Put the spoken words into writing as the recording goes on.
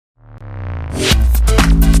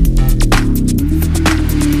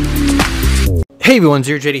Hey everyone,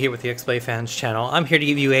 Zero JD here with the X-Play Fans channel. I'm here to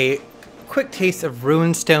give you a quick taste of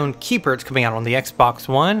Runestone Keeper. It's coming out on the Xbox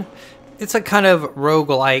One. It's a kind of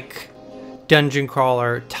rogue-like dungeon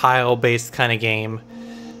crawler tile-based kind of game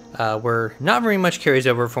where not very much carries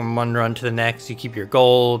over from one run to the next. You keep your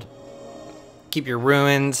gold, keep your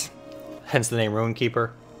ruins, hence the name Rune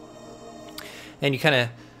Keeper, and you kind of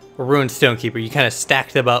Runestone Keeper. You kind of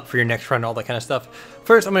stack them up for your next run, all that kind of stuff.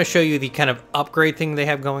 First, I'm going to show you the kind of upgrade thing they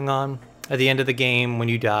have going on. At the end of the game, when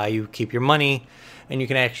you die, you keep your money, and you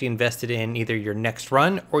can actually invest it in either your next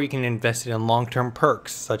run, or you can invest it in long-term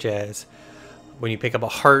perks, such as when you pick up a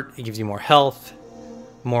heart, it gives you more health,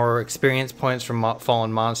 more experience points from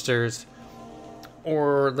fallen monsters,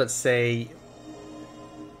 or let's say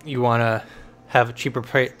you want to have cheaper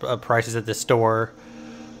prices at the store.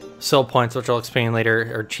 Soul points, which I'll explain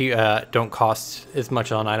later, are cheap, don't cost as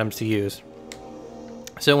much on items to use.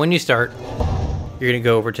 So when you start, you're going to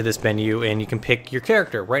go over to this menu and you can pick your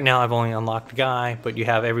character. Right now I've only unlocked a guy, but you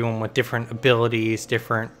have everyone with different abilities,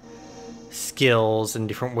 different skills, and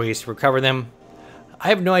different ways to recover them. I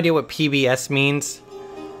have no idea what PBS means.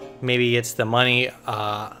 Maybe it's the money,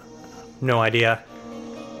 no idea.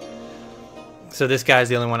 So this guy's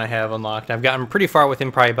the only one I have unlocked. I've gotten pretty far with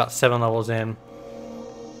him, probably about 7 levels in.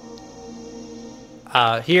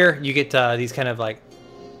 Here you get these kind of like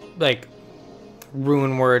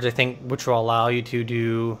rune words, I think, which will allow you to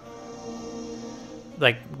do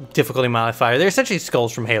like difficulty modifier. They're essentially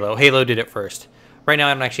skulls from Halo. Halo did it first. Right now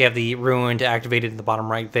I don't actually have the rune activated in the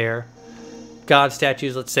bottom right there. God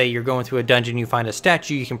statues, let's say you're going through a dungeon, you find a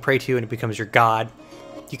statue you can pray to and it becomes your god.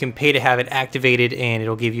 You can pay to have it activated and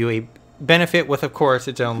it'll give you a benefit with, of course,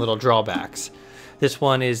 its own little drawbacks. This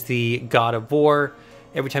one is the God of War.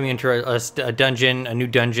 Every time you enter a dungeon, a new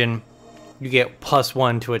dungeon, you get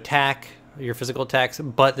 +1 to attack, your physical attacks,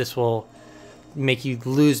 but this will make you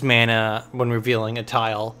lose mana when revealing a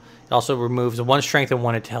tile. It also removes 1 strength and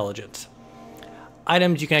 1 intelligence.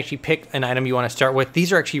 Items, you can actually pick an item you want to start with.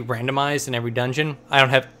 These are actually randomized in every dungeon. I don't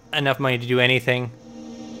have enough money to do anything.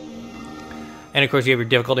 And of course you have your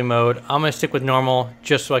difficulty mode. I'm going to stick with normal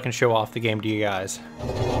just so I can show off the game to you guys.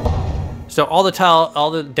 So all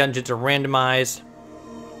the dungeons are randomized,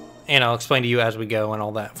 and I'll explain to you as we go and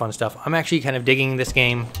all that fun stuff. I'm actually kind of digging this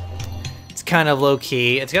game. It's kind of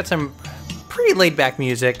low-key. It's got some pretty laid-back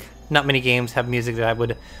music. Not many games have music that I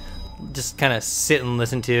would just kind of sit and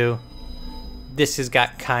listen to. This has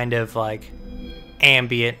got kind of like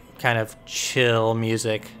ambient, kind of chill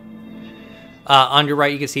music. On your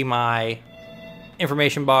right, you can see my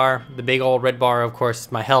information bar. The big old red bar, of course,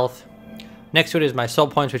 is my health. Next to it is my soul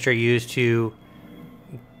points, which are used to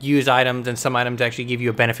use items, and some items actually give you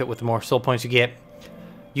a benefit with the more soul points you get.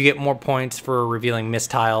 You get more points for revealing mist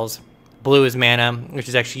tiles. Blue is mana, which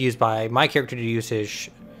is actually used by my character to use his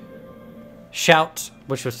shout,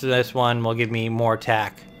 which was this one will give me more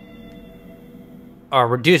attack, or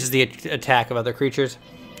reduces the attack of other creatures.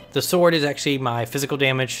 The sword is actually my physical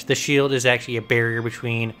damage. The shield is actually a barrier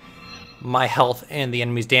between my health and the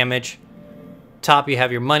enemy's damage. Top, you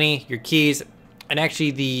have your money, your keys, and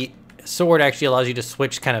actually the sword actually allows you to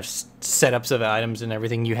switch kind of setups of items and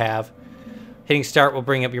everything you have. Hitting start will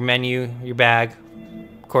bring up your menu, your bag.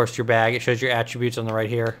 Of course, your bag. It shows your attributes on the right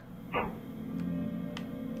here.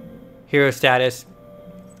 Hero status.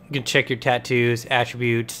 You can check your tattoos,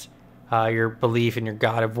 attributes, your belief in your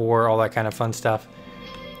God of War, all that kind of fun stuff.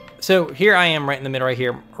 So here I am right in the middle right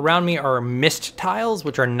here. Around me are mist tiles,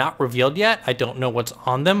 which are not revealed yet. I don't know what's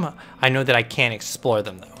on them. I know that I can explore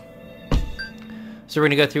them, though. So we're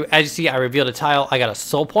going to go through. As you see, I revealed a tile. I got a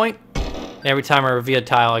soul point. And every time I reveal a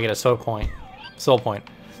tile, I get a soul point.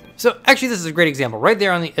 So actually, this is a great example. Right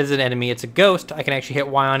there on is an enemy. It's a ghost. I can actually hit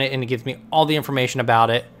Y on it, and it gives me all the information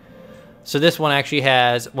about it. So this one actually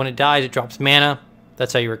has, when it dies, it drops mana.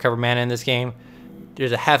 That's how you recover mana in this game.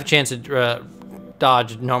 There's a half a chance to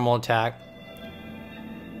dodge normal attack.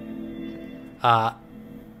 And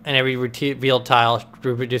every revealed tile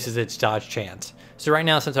reduces its dodge chance. So right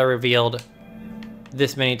now, since I revealed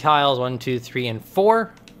this many tiles, 1, 2, 3, and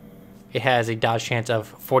 4, it has a dodge chance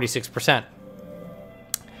of 46%.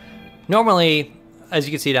 Normally, as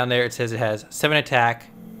you can see down there, it says it has 7 attack,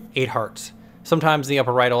 8 hearts. Sometimes the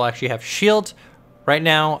upper right will actually have shields. Right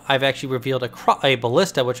now, I've actually revealed a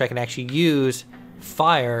ballista, which I can actually use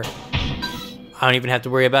fire. I don't even have to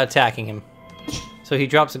worry about attacking him. So he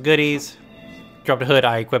drops the goodies, dropped a hood,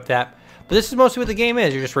 I equipped that. But this is mostly what the game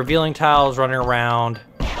is. You're just revealing tiles, running around.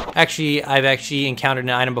 Actually, I've actually encountered an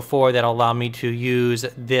item before that'll allow me to use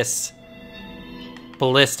this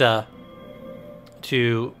ballista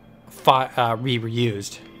to be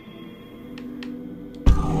reused.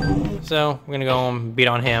 So we're gonna go and beat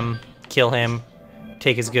on him, kill him,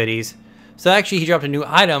 take his goodies. So actually, he dropped a new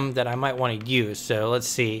item that I might want to use. So let's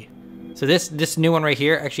see. So this new one right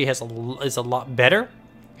here actually is a lot better.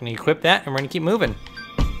 I'm gonna equip that, and we're gonna keep moving.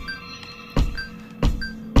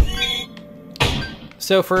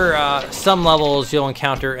 So for some levels, you'll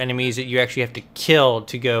encounter enemies that you actually have to kill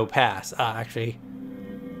to go past.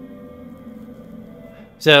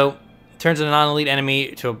 So turns a non-elite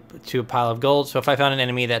enemy to a pile of gold. So if I found an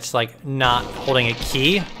enemy that's like not holding a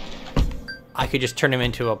key, I could just turn him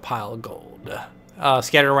into a pile of gold.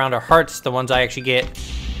 Scattered around are hearts. The ones I actually get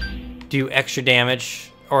do extra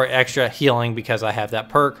damage or extra healing because I have that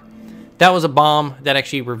perk. That was a bomb that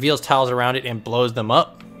actually reveals tiles around it and blows them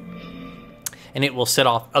up. And it will set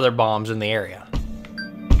off other bombs in the area.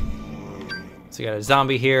 So you got a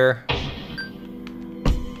zombie here.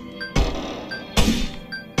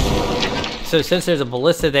 So since there's a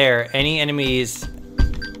ballista there, any enemies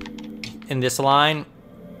in this line,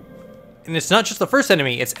 and it's not just the first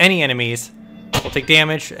enemy, it's any enemies, will take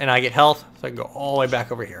damage and I get health, so I can go all the way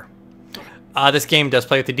back over here. This game does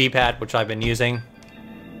play with the D-pad, which I've been using.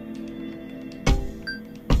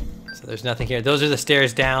 So there's nothing here. Those are the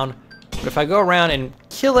stairs down. But if I go around and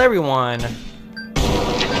kill everyone,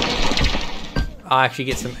 I'll actually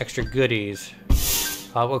get some extra goodies.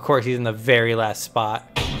 Of course, he's in the very last spot.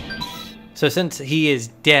 So since he is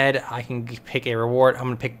dead, I can pick a reward. I'm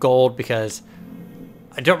going to pick gold because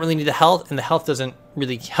I don't really need the health, and the health doesn't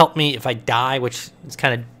really help me if I die, which is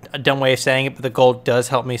kind of a dumb way of saying it, but the gold does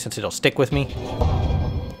help me since it'll stick with me.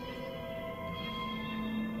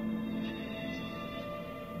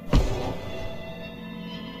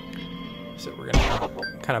 So we're going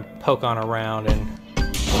to kind of poke on around, and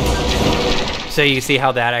so you see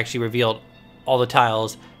how that actually revealed all the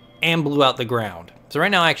tiles and blew out the ground. So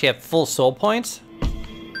right now I actually have full soul points,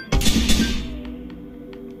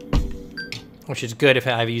 which is good if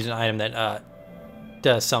I use an item that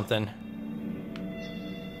does something.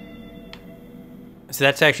 So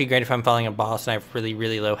that's actually great if I'm fighting a boss and I have really,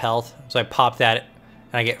 really low health. So I pop that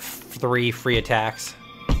and I get 3 free attacks.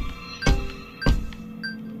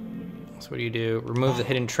 So what do you do? Remove the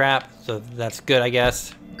hidden trap. So that's good, I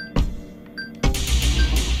guess.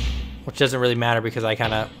 Which doesn't really matter because I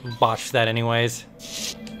kind of botched that anyways.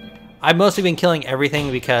 I've mostly been killing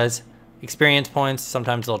everything because experience points,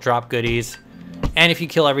 sometimes they'll drop goodies. And if you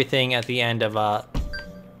kill everything at the end of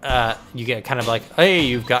you get kind of like, hey,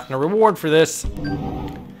 you've gotten a reward for this.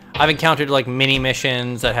 I've encountered like mini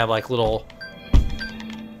missions that have like little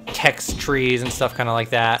text trees and stuff kind of like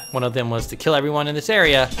that. One of them was to kill everyone in this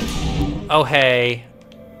area. Oh, hey,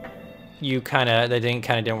 that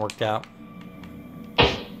didn't work out.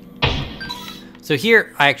 So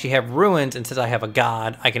here I actually have ruins, and since I have a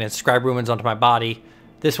god, I can inscribe ruins onto my body.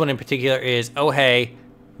 This one in particular is, oh hey,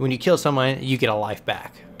 when you kill someone, you get a life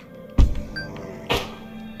back.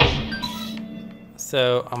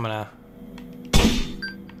 So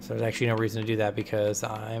so there's actually no reason to do that because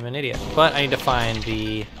I'm an idiot. But I need to find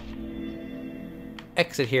the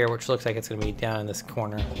exit here, which looks like it's gonna be down in this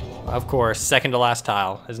corner. Of course, second to last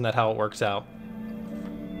tile. Isn't that how it works out?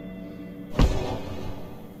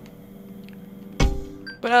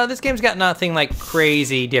 But this game's got nothing like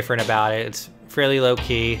crazy different about it. It's fairly low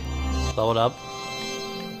key. Leveled up.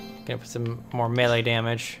 Gonna put some more melee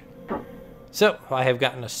damage. So I have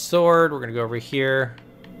gotten a sword. We're gonna go over here.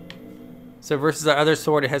 So versus our other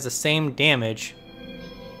sword, it has the same damage,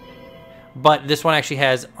 but this one actually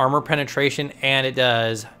has armor penetration, and it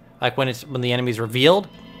does like when the enemy's revealed,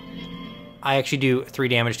 I actually do 3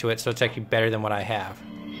 damage to it. So it's actually better than what I have.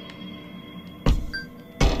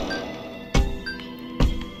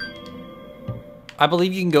 I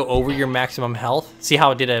believe you can go over your maximum health. See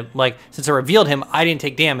how it did since I revealed him, I didn't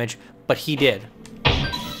take damage, but he did.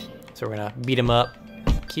 So we're gonna beat him up,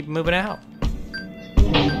 keep moving out.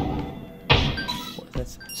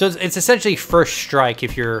 So it's essentially first strike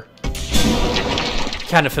if you're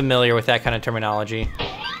kind of familiar with that kind of terminology.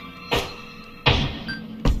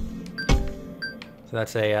 So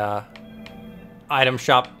that's a item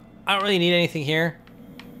shop. I don't really need anything here.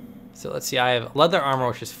 So let's see, I have leather armor,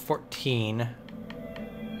 which is 14.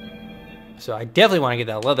 So I definitely want to get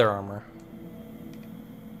that leather armor.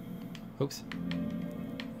 Oops.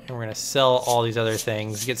 And we're going to sell all these other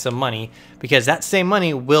things, get some money, because that same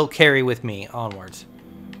money will carry with me onwards.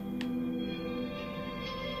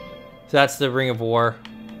 So that's the Ring of War.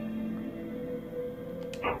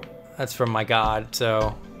 That's from my god,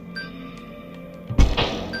 so...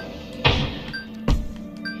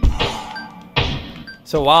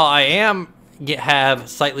 So while I have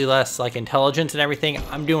slightly less like intelligence and everything,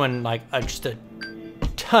 I'm doing like just a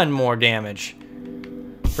ton more damage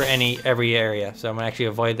for every area. So I'm gonna actually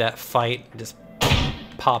avoid that fight. Just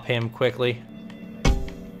pop him quickly.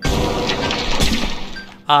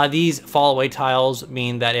 These fall away tiles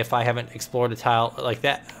mean that if I haven't explored a tile like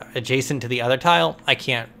that adjacent to the other tile, I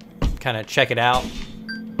can't kind of check it out.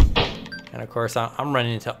 And of course, I'm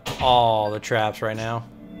running into all the traps right now.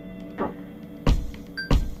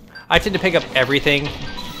 I tend to pick up everything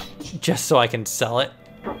just so I can sell it.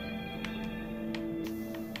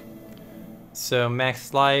 So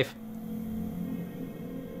max life.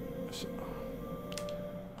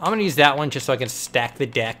 I'm gonna use that one just so I can stack the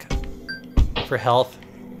deck for health.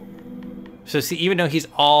 So see, even though he's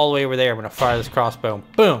all the way over there, I'm gonna fire this crossbow.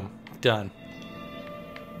 Boom, done.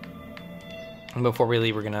 And before we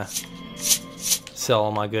leave, we're gonna sell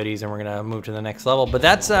all my goodies and we're gonna move to the next level. But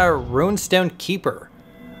that's Runestone Keeper.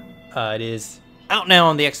 It is out now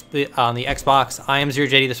on the Xbox. I am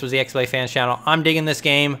ZeroJD. This was the XBLA Fans channel. I'm digging this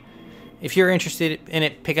game. If you're interested in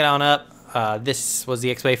it, pick it on up. This was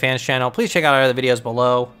the XBLA Fans channel. Please check out our other videos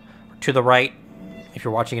below, to the right, if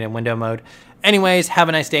you're watching it in window mode. Anyways, have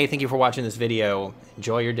a nice day. Thank you for watching this video.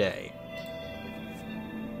 Enjoy your day.